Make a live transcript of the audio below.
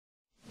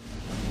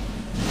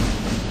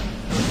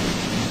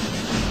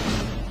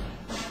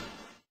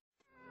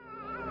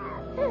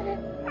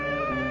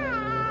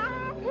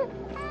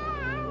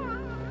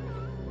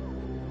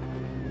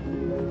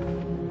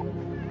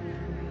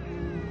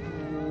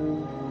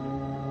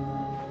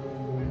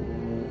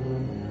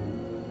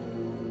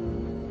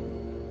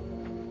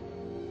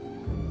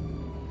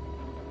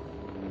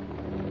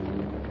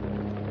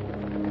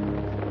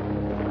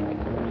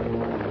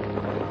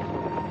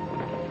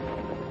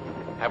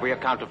Have we a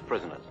count of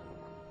prisoners?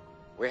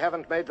 We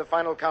haven't made the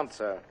final count,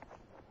 sir.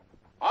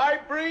 I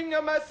bring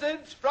a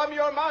message from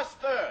your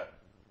master,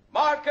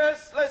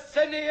 Marcus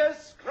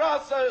Licinius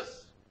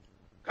Crassus,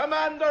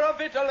 commander of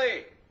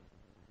Italy.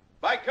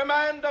 By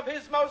command of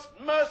his most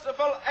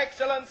merciful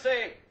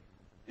excellency,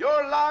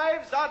 your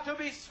lives are to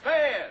be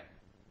spared.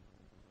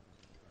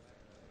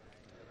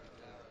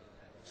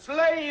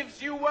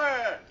 Slaves you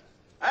were,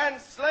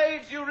 and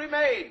slaves you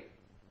remain.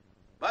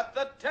 But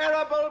the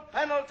terrible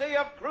penalty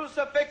of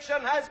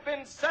crucifixion has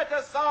been set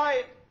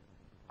aside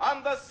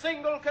on the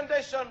single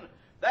condition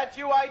that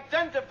you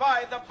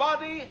identify the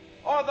body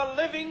or the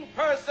living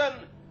person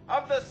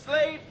of the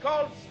slave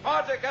called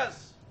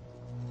Spartacus.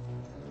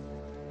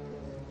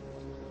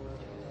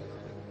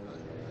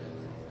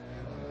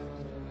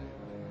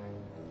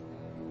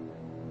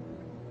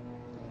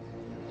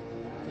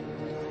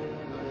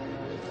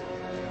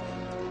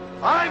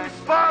 I'm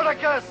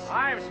Spartacus!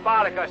 I'm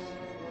Spartacus.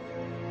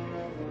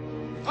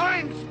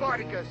 I'm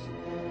Spartacus!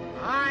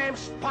 I'm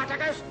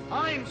Spartacus.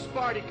 I'm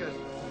Spartacus!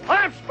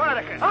 I'm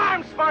Spartacus.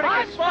 I'm Spartacus.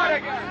 I'm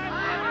Spartacus.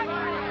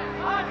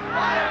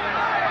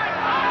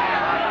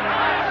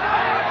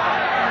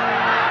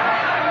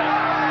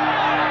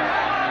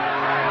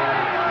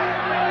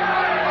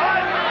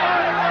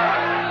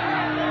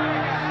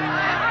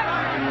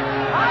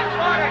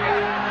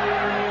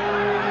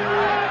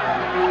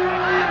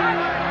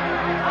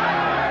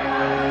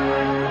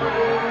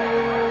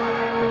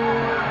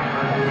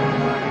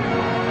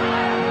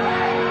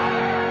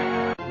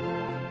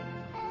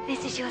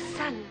 This is your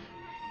son.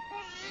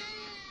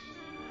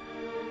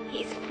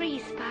 He's free,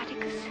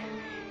 Spartacus.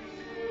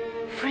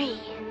 Free.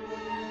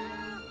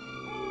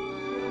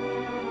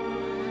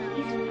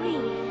 He's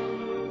free.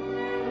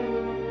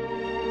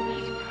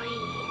 He's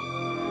free.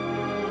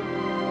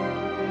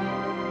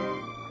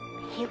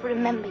 He'll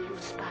remember you,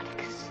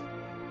 Spartacus.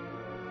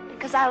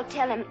 Because I'll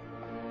tell him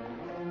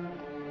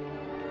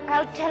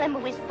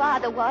who his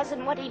father was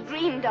and what he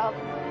dreamed of.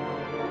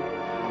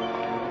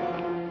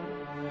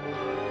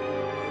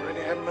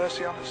 Have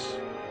mercy on us.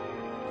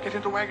 Get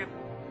in the wagon.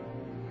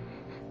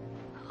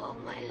 Oh,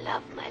 my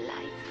love, my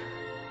life.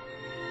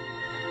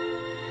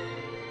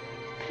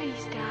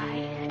 Please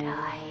die,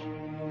 die.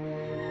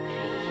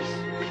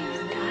 Please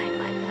die,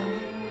 my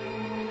love.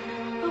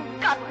 Oh,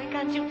 God, why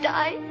can't you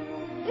die?